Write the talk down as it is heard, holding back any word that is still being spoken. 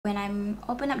When I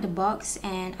open up the box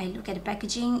and I look at the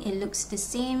packaging, it looks the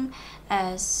same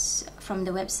as from the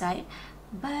website,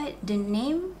 but the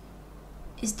name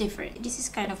is different. This is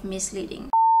kind of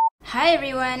misleading. Hi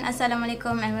everyone,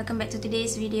 Assalamualaikum and welcome back to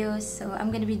today's video. So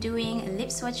I'm going to be doing a lip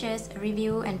swatches, a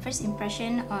review and first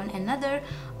impression on another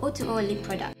O2O lip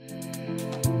product.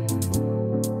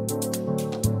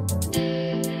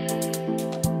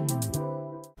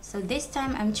 So this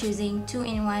time I'm choosing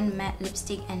 2-in-1 matte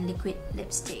lipstick and liquid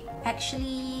lipstick.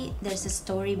 Actually, there's a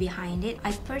story behind it.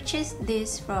 I purchased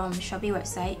this from Shopee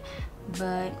website,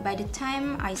 but by the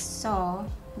time I saw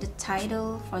the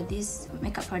title for this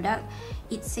makeup product,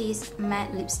 it says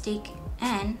matte lipstick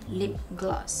and lip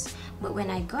gloss. But when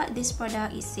I got this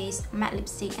product, it says matte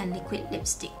lipstick and liquid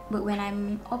lipstick. But when I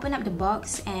open up the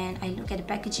box and I look at the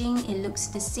packaging, it looks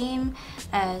the same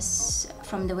as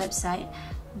from the website,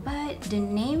 but the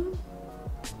name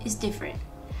is different.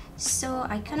 So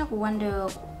I kind of wonder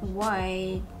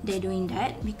why they're doing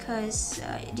that, because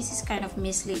this is kind of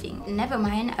misleading. Never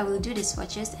mind, I will do the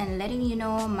swatches and letting you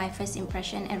know my first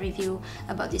impression and review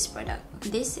about this product.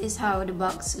 This is how the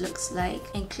box looks like,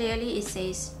 and clearly it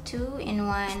says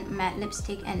 2-in-1 matte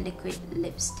lipstick and liquid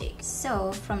lipstick.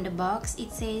 So from the box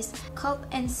it says sculpt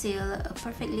and seal a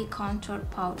perfectly contoured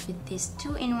pout with this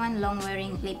 2-in-1 long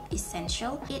wearing lip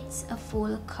essential. It's a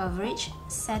full coverage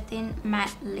satin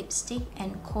matte lipstick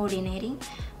and coordinating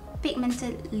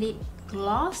pigmented lip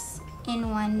gloss in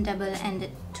one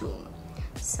double-ended tool.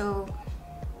 So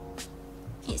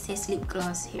it says lip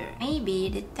gloss here. Maybe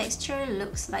the texture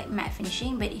looks like matte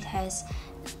finishing, but it has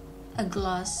a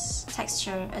gloss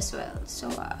texture as well, so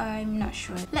I'm not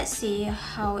sure. Let's see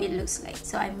how it looks like.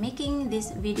 So I'm making this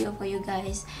video for you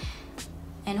guys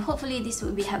and hopefully this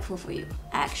will be helpful for you.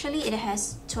 Actually, it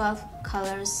has 12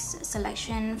 colors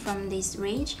selection from this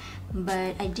range,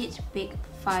 but I did pick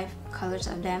 5 colors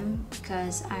of them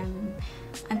because I'm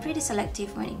pretty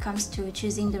selective when it comes to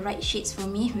choosing the right shades for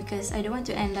me, because I don't want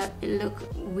to end up look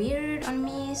weird on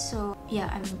me. So yeah,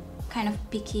 I'm kind of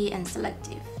picky and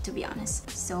selective, to be honest.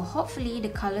 So hopefully the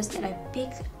colors that I pick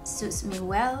suits me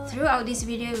well. Throughout this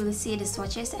video you will see the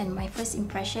swatches and my first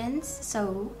impressions,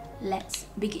 so let's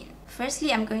begin.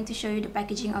 Firstly, I'm going to show you the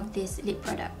packaging of this lip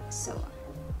product. So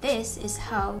this is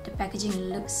how the packaging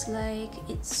looks like.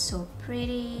 It's so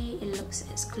pretty, it looks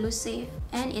exclusive,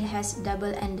 and it has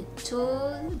double-ended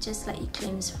tool just like it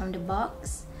claims from the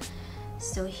box.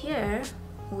 So here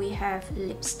we have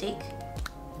lipstick,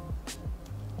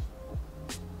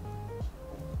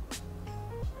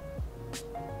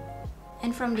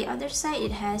 and from the other side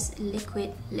it has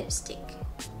liquid lipstick.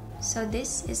 So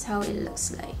this is how it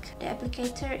looks like. The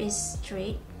applicator is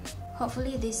straight.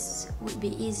 Hopefully this would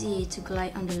be easy to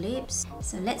glide on the lips.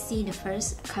 So let's see the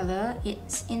first color.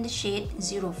 It's in the shade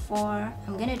 04.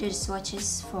 I'm gonna do the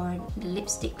swatches for the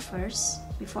lipstick first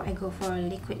before I go for a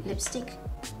liquid lipstick.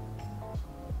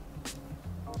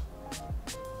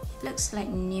 It looks like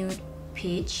nude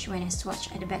peach when I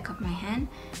swatch at the back of my hand.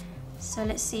 So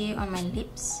let's see on my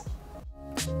lips.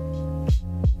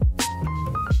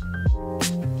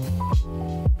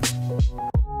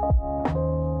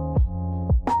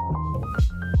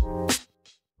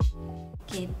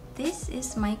 Okay, this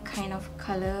is my kind of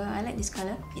color. I like this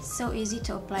color. It's so easy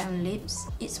to apply on lips.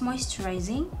 It's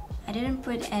moisturizing. I didn't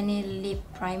put any lip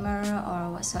primer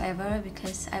or whatsoever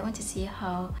because I want to see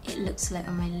how it looks like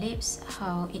on my lips,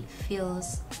 how it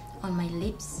feels on my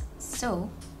lips.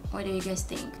 So what do you guys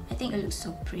think? I think it looks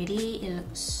so pretty, it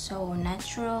looks so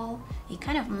natural. It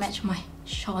kind of matched my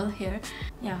shawl here.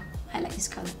 Yeah, I like this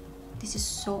color. This is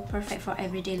so perfect for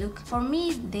everyday look. For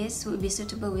me, this would be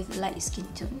suitable with light skin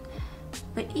tone.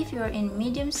 But if you're in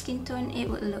medium skin tone, it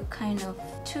would look kind of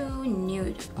too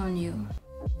nude on you.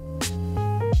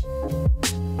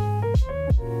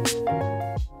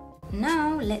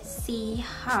 Now let's see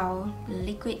how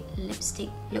liquid lipstick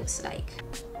looks like.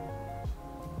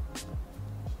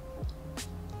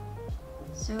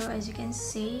 So as you can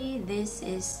see, this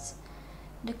is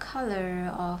the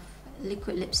color of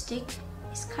liquid lipstick.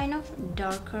 It's kind of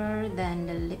darker than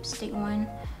the lipstick one.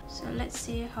 So let's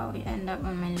see how it ends up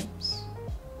on my lips.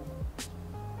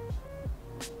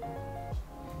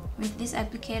 With this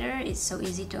applicator, it's so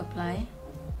easy to apply.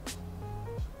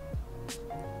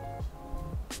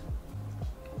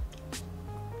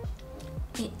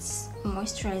 It's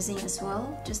moisturizing as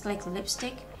well, just like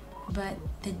lipstick, but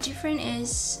the difference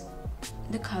is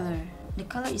the color. The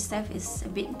color itself is a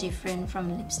bit different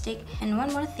from lipstick, and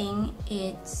one more thing,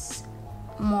 it's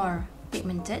more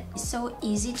pigmented. It's so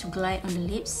easy to glide on the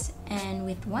lips, and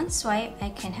with one swipe I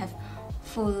can have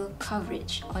full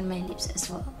coverage on my lips as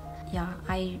well. yeah,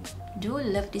 I do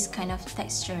love this kind of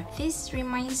texture. This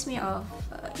reminds me of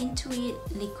Intuit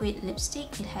liquid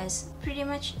lipstick. It has pretty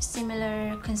much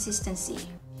similar consistency.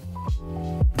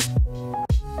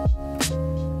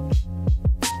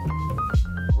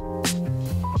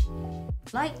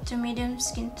 Light to medium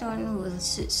skin tone will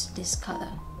suit this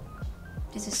color.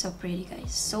 This is so pretty,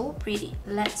 guys, so pretty.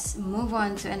 Let's move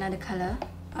on to another color.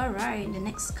 Alright, the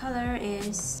next color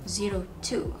is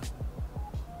 02.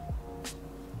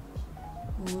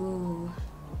 Ooh,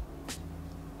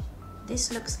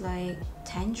 this looks like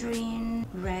tangerine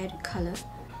red color.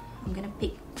 I'm gonna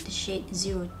pick the shade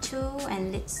 02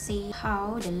 and let's see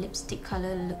how the lipstick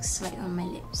color looks like on my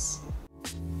lips.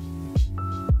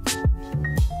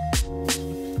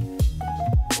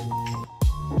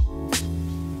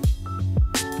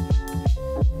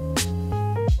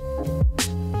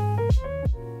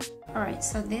 Alright,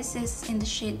 so this is in the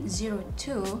shade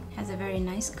 02. Has a very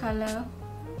nice color,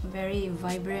 very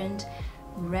vibrant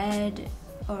red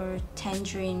or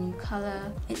tangerine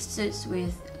color. It suits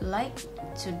with light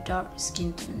to dark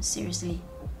skin tone, seriously.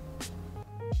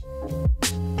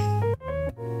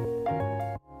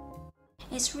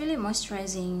 It's really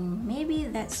moisturizing. Maybe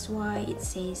that's why it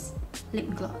says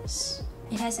lip gloss.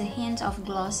 It has a hint of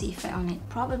glossy effect on it.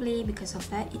 Probably because of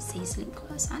that it says lip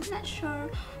gloss. I'm not sure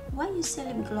why you say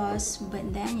lip gloss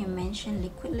but then you mention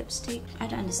liquid lipstick. I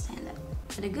don't understand that.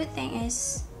 But the good thing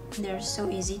is they're so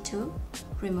easy to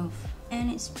remove.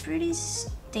 And it's pretty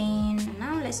stained.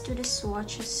 Now let's do the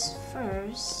swatches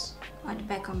first. At the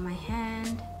back of my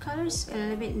hand. Color's a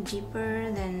little bit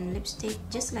deeper than lipstick,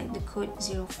 just like the code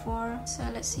 04. So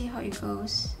let's see how it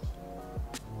goes.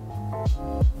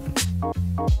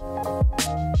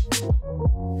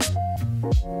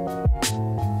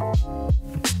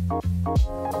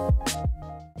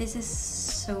 This is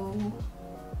so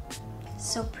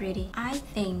pretty. I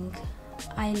think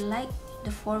I like the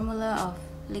formula of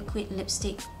liquid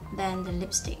lipstick than the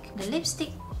lipstick. The lipstick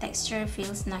texture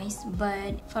feels nice,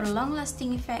 but for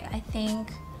long-lasting effect, I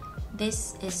think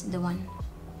this is the one,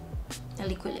 the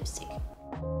liquid lipstick.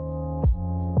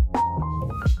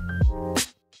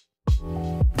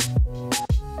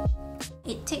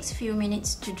 It takes few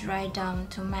minutes to dry down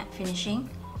to matte finishing,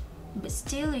 but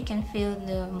still you can feel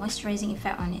the moisturizing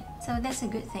effect on it. So that's a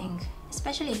good thing,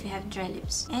 especially if you have dry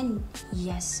lips. And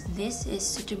yes, this is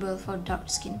suitable for dark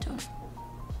skin tone.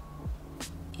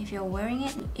 If you're wearing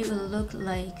it, it will look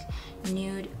like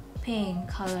nude pink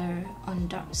color on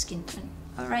dark skin tone.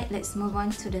 Alright, let's move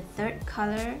on to the third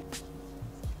color.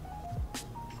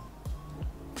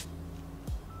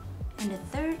 And the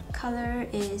third color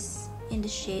is in the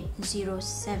shade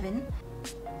 07.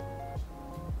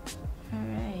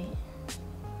 Alright.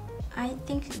 I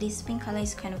think this pink color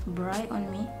is kind of bright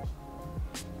on me.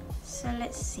 So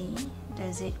let's see,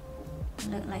 does it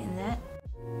look like that?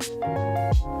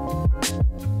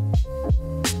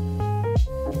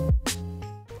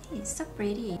 It's so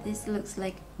pretty. This looks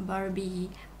like Barbie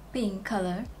pink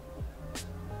color.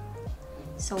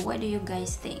 So what do you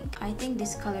guys think? I think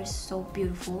this color is so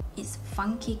beautiful. It's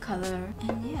funky color,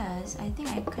 and yes, I think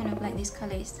I kind of like this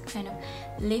color. It's kind of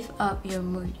lift up your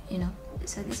mood, you know.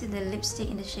 So this is the lipstick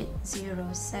in the shade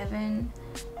 07.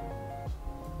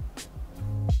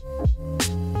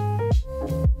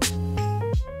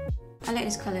 I like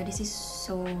this color. This is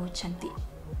so chantik.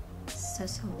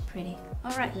 So pretty.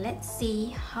 Alright, let's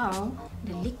see how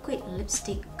the liquid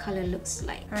lipstick color looks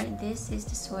like. Alright, this is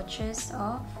the swatches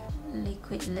of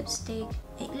liquid lipstick.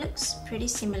 It looks pretty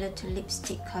similar to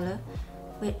lipstick color,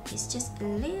 but it's just a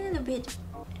little bit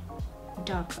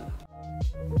darker.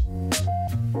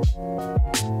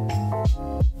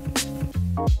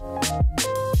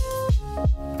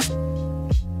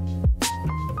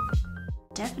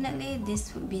 Definitely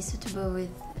this would be suitable with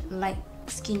light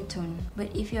skin tone,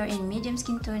 but if you're in medium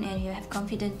skin tone and you have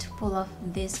confidence to pull off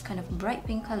this kind of bright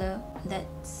pink color,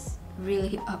 that's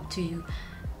really up to you,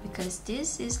 because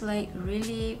this is like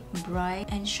really bright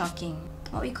and shocking.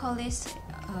 What we call this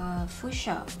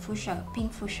fuchsia,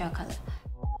 pink fuchsia color.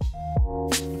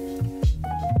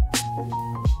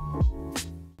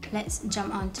 Let's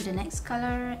jump on to the next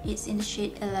color. It's in the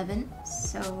shade 11.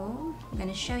 So I'm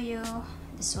gonna show you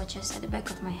the swatches at the back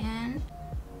of my hand.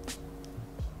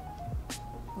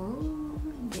 Oh,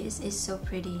 this is so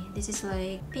pretty. This is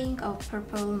like pink or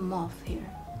purple mauve here.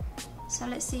 So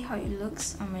let's see how it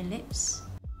looks on my lips.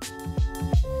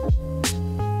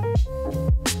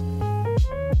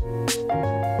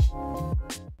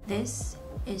 This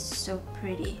is so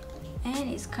pretty, and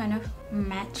it's kind of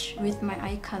matched with my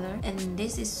eye color, and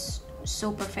this is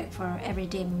so perfect for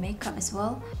everyday makeup as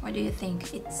well. What do you think?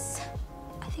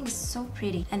 I think it's so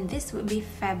pretty, and this would be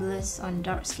fabulous on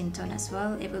dark skin tone as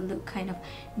well. It would look kind of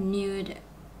nude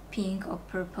pink or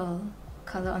purple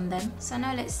color on them. So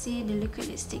now let's see the liquid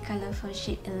lipstick color for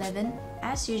shade 11.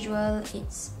 As usual,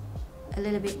 it's a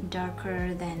little bit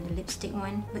darker than the lipstick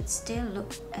one, but still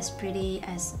look as pretty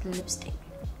as the lipstick.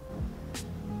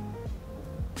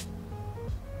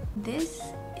 This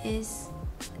is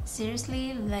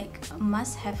seriously like a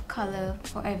must-have color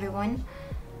for everyone,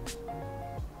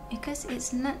 because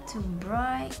it's not too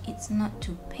bright, it's not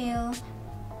too pale,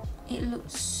 it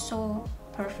looks so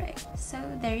perfect. So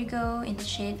there you go, in the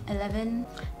shade 11,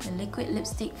 the liquid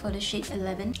lipstick for the shade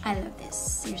 11. I love this,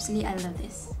 seriously I love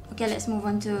this. Okay, let's move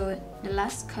on to the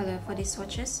last color for these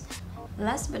swatches.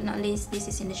 Last but not least, this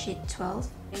is in the shade 12.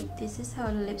 This is how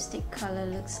the lipstick color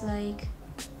looks like.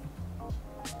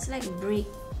 It's like brick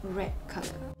red color.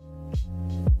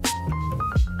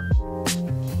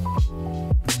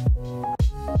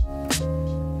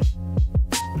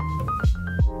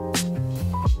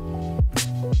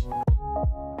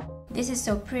 This is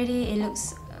so pretty. It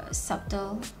looks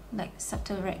subtle, like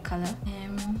subtle red color.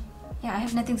 Yeah, I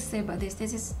have nothing to say about this.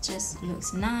 This is just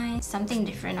looks nice, something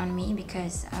different on me,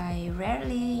 because I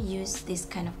rarely use this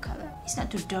kind of color. It's not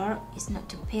too dark, it's not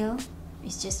too pale,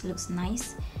 it just looks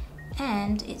nice,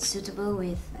 and it's suitable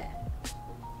with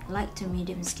light to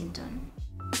medium skin tone.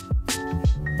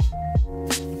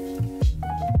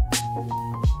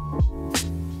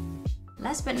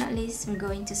 Last but not least, we're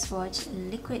going to swatch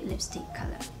liquid lipstick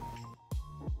color.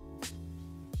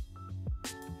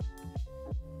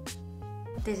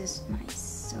 This is nice,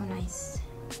 so nice.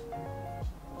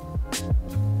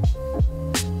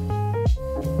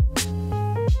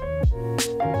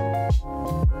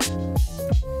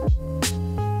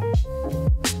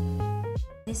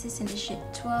 This is in the shade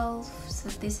 12, so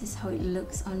this is how it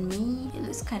looks on me. It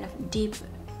looks kind of deep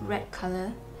red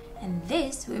color, and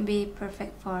this will be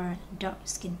perfect for dark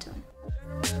skin tone.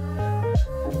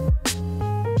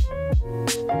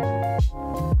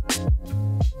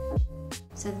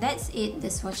 So that's it, the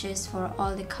swatches for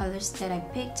all the colors that I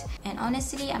picked, and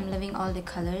honestly I'm loving all the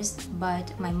colors,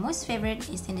 but my most favorite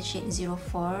is in the shade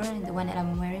 04, the one that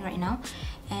I'm wearing right now,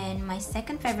 and my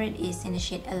second favorite is in the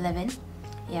shade 11.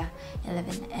 Yeah,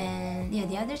 11, and yeah,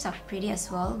 the others are pretty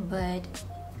as well, but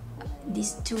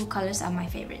these two colors are my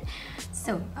favorite.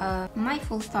 So my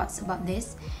full thoughts about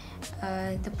this.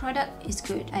 The product is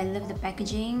good. I love the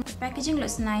packaging. The packaging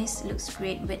looks nice, looks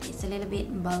great, but it's a little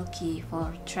bit bulky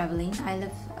for traveling. I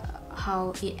love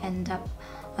how it ends up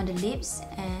on the lips,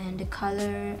 and the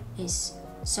color is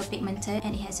so pigmented,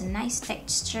 and it has a nice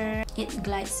texture. It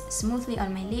glides smoothly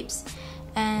on my lips,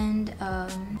 and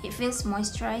it feels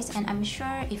moisturized, and I'm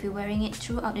sure if you're wearing it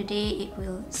throughout the day, it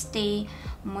will stay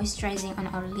moisturizing on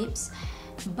our lips.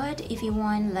 But if you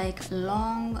want like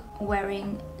long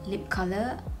wearing lip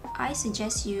color, I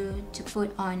suggest you to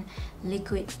put on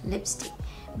liquid lipstick,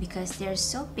 because they're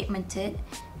so pigmented,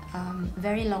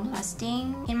 very long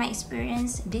lasting. In my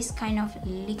experience, this kind of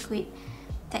liquid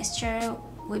texture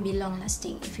would be long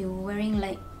lasting if you're wearing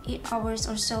like 8 hours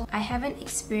or so. I haven't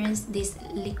experienced this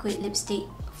liquid lipstick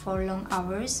for long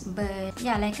hours, but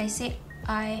yeah, like I said,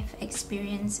 I've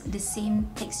experienced the same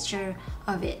texture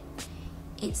of it.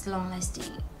 It's long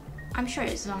lasting. I'm sure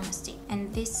it's long lasting.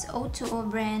 And this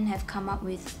O2O brand have come up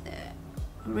with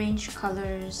range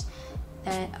colors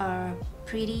that are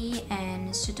pretty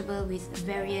and suitable with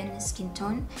varying skin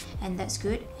tone, and that's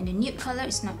good. And the nude color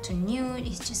is not too nude,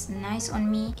 it's just nice on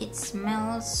me. It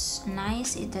smells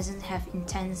nice, it doesn't have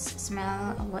intense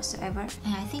smell whatsoever.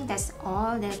 And I think that's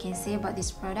all that I can say about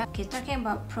this product. Okay, talking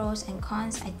about pros and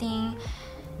cons, I think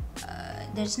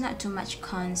there's not too much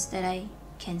cons that I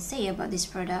can say about this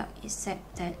product,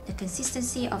 except that the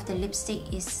consistency of the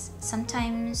lipstick is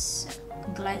sometimes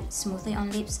glide smoothly on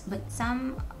lips, but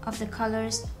some of the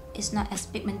colors is not as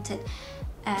pigmented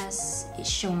as it's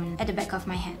shown at the back of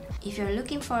my hand. If you're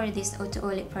looking for this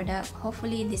O2O lip product,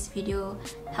 hopefully this video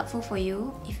helpful for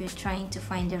you if you're trying to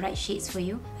find the right shades for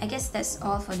you. I guess that's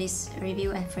all for this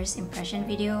review and first impression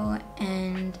video,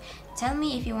 and tell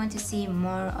me if you want to see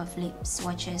more of lip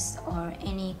swatches or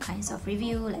any kinds of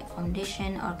review like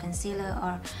foundation or concealer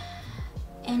or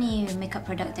any makeup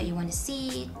product that you want to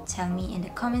see. Tell me in the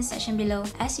comment section below.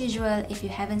 As usual, if you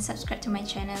haven't subscribed to my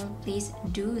channel, please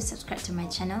do subscribe to my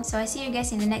channel. So I see you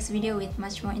guys in the next video with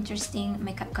much more interesting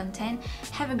makeup content.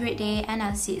 Have a great day, and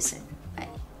I'll see you soon.